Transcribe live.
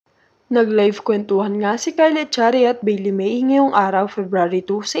Nag-live kwentuhan nga si Kyle Echarri at Bailey May ngayong araw, February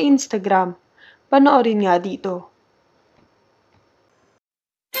 2 sa Instagram. Panoorin nga dito.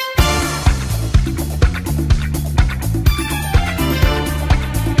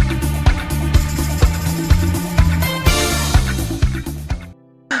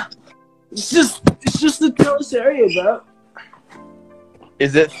 It's just the Dallas area, bro.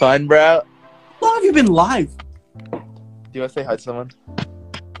 Is it fun, bro? How long have you been live? Do you want to say hi to someone?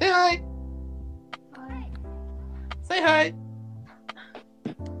 Say hi. Say hi.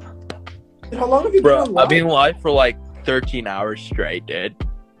 How long have you Bro, been live? I've been live for like 13 hours straight, dude.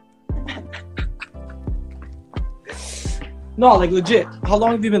 No, like legit. How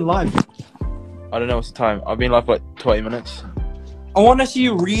long have you been live? I don't know what's the time. I've been live for like 20 minutes. I want to see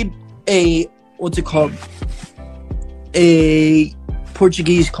you read a what's it called? A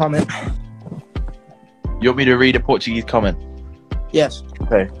Portuguese comment. You want me to read a Portuguese comment? Yes.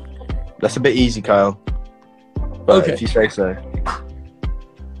 Okay. That's a bit easy, Kyle. But Okay. if you say so.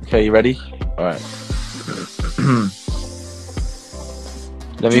 Okay, you ready? Alright.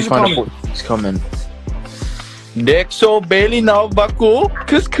 Let me Choose a find a comment. Portuguese comment. Dexo Bailey now Baku.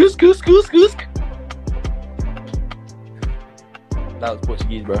 Kus. That was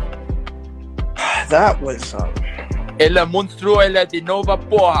Portuguese, bro. That was Ela monstro ela de nova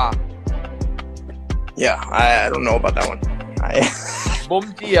porra. yeah. I don't know about that one. Bom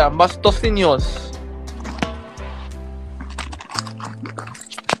dia, mastocinhos.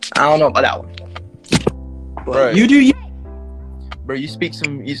 I don't know about that one. But Right. you do you. Bro, you speak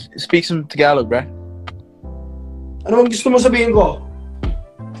some Tagalog, bro. Ano bang gusto mo sabihin ko?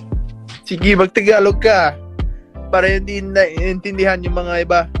 Sige, mag-Tagalog ka. Para hindi naiintindihan yung mga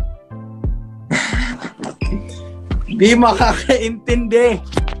iba. Di makakaintindi.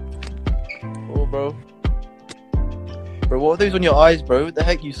 Oh, bro. Bro, what are those on your eyes, bro? What the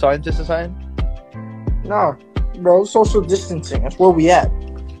heck, you scientists or something? No, bro. Social distancing. That's where we at.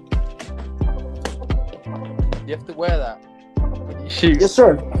 You have to wear that when you shoot. Yes,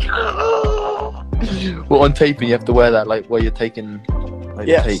 sir. Well, on taping, you have to wear that, like, while you're taking, like,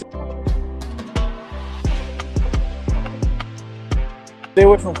 Yes. the tape. Stay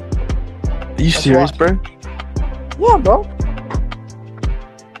away from. Are you That's serious, why. bro? Yeah, bro.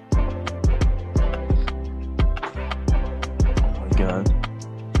 Oh my god.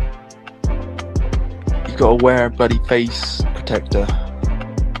 You gotta wear a bloody face protector.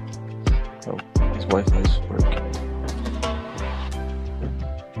 Oh, his Wi-Fi's broken.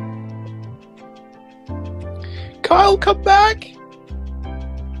 Kyle, come back!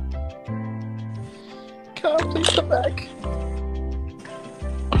 Kyle, please come back.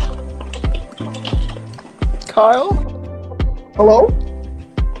 Kyle? Hello.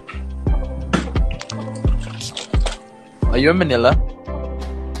 Are you in Manila?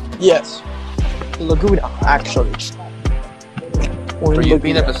 Yes. Laguna, actually. Bro, you've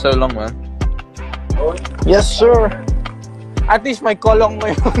been there for so long, man. Yes, sir. At least may kolong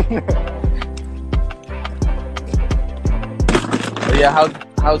ngayon. Oh yeah,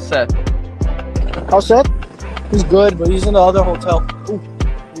 how's Seth? How's that? He's good, but he's in the other hotel. Ooh.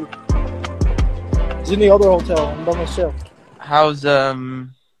 He's in the other hotel. I'm by myself. How's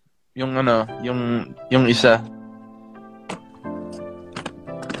yung isa?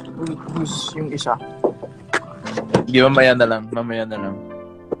 Who's yung isa? Sige, mamaya na lang.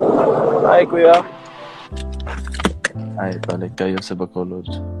 Hi, kuya. Ay, balik kayo sa Bacolod.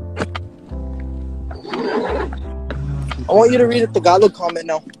 I want you to read a Tagalog comment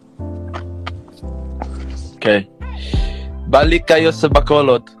now. Okay. Balik kayo sa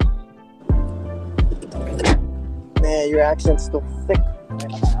Bacolod. Man, your accent's still thick.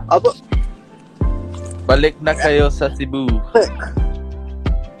 Balik na kayo sa Cebu.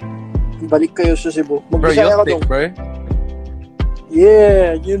 Balik kayo sa Cebu. Bro, Magbisaya you're ka thick, dong. bro.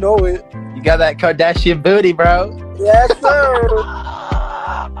 Yeah, you know it. You got that Kardashian booty, bro. Yes, sir.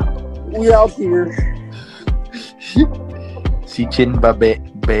 We out here. Si Chin Babe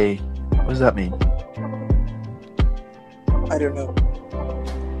Bay. What does that mean? I don't know.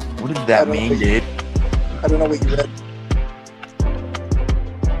 What does I that don't mean, think- dude? I don't know what you read.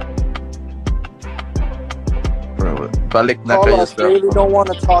 Bro, balik na Call kayo us. sa... Bailey don't want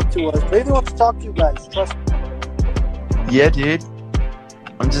to talk to us. Bailey wants to talk to you guys. Trust me. Yeah, dude.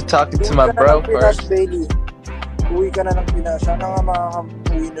 I'm just talking to my Uwi ka na bro ng Pinas, first. Bailey. Uwi ka na ng Pinas. Sana nga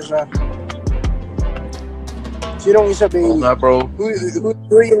makaka-uwi na siya. Sinong isa, Oh, Bailey? my bro. Who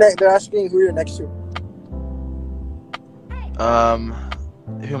are you next? They're asking who you're next to.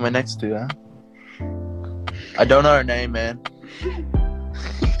 Who am I next to, huh? I don't know her name, man.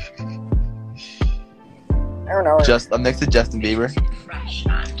 I don't know. I'm next to Justin Bieber.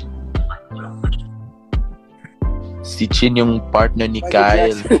 Si Chin yung partner ni Michael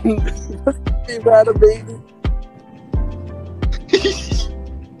Kyle. Jackson. He had a baby.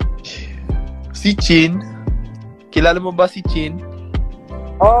 Si Chin. Kilala mo ba si Chin?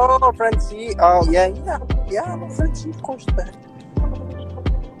 Oh, Francie. Oh, yeah. I'm a Francie, of course, man.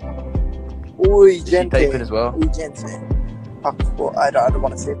 Uy, Did she Gente. type it as well? Uy, Gente. Oh, well, I don't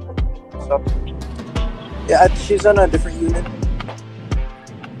want to say so. Yeah, she's on a different unit.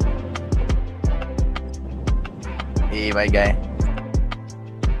 Hey, my guy.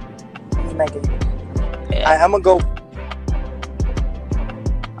 I'm gonna go.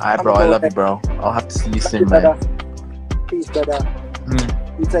 Alright, bro. I love you, bro. I'll have to see you soon, Brother. man. Peace, brother. Mm.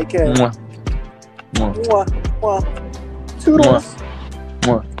 You take care. Mwah. Mwah. Mwah. Mwah. Toodles.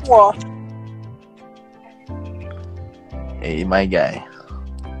 Mwah. Mwah. Hey, my guy.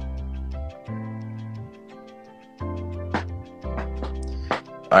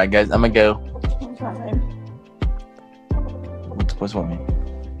 Alright, guys. I'm gonna go. What's what mean?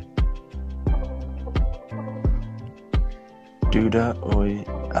 Duda oi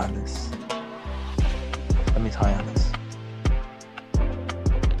Alice. That means hi, Alice.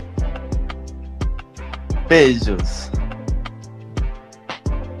 Beijos.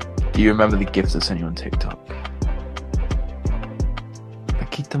 Do you remember the gifts I sent you on TikTok?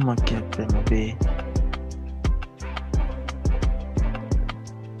 Pakita mo gift, my babe.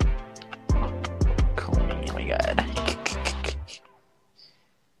 Call me, oh my god.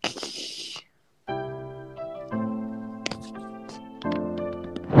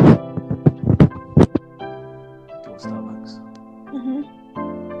 Starbucks.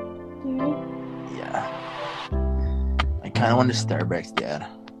 Yeah. I kind of want a Starbucks, Dad.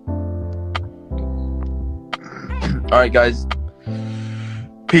 Alright, guys.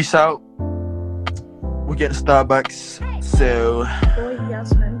 Peace out. We're getting Starbucks, so. Oi,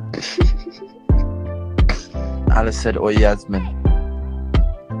 Yasmin. Alice said, "Oi, Yasmin."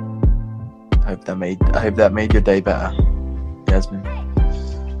 I hope that made your day better, Yasmin.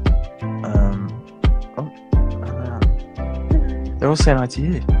 They're all saying hi to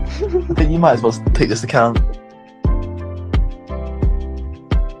you. I think you might as well take this account.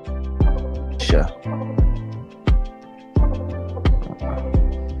 Sure.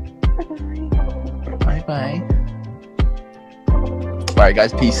 Bye bye. Alright,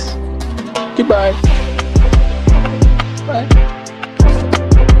 guys, peace. Goodbye. Bye.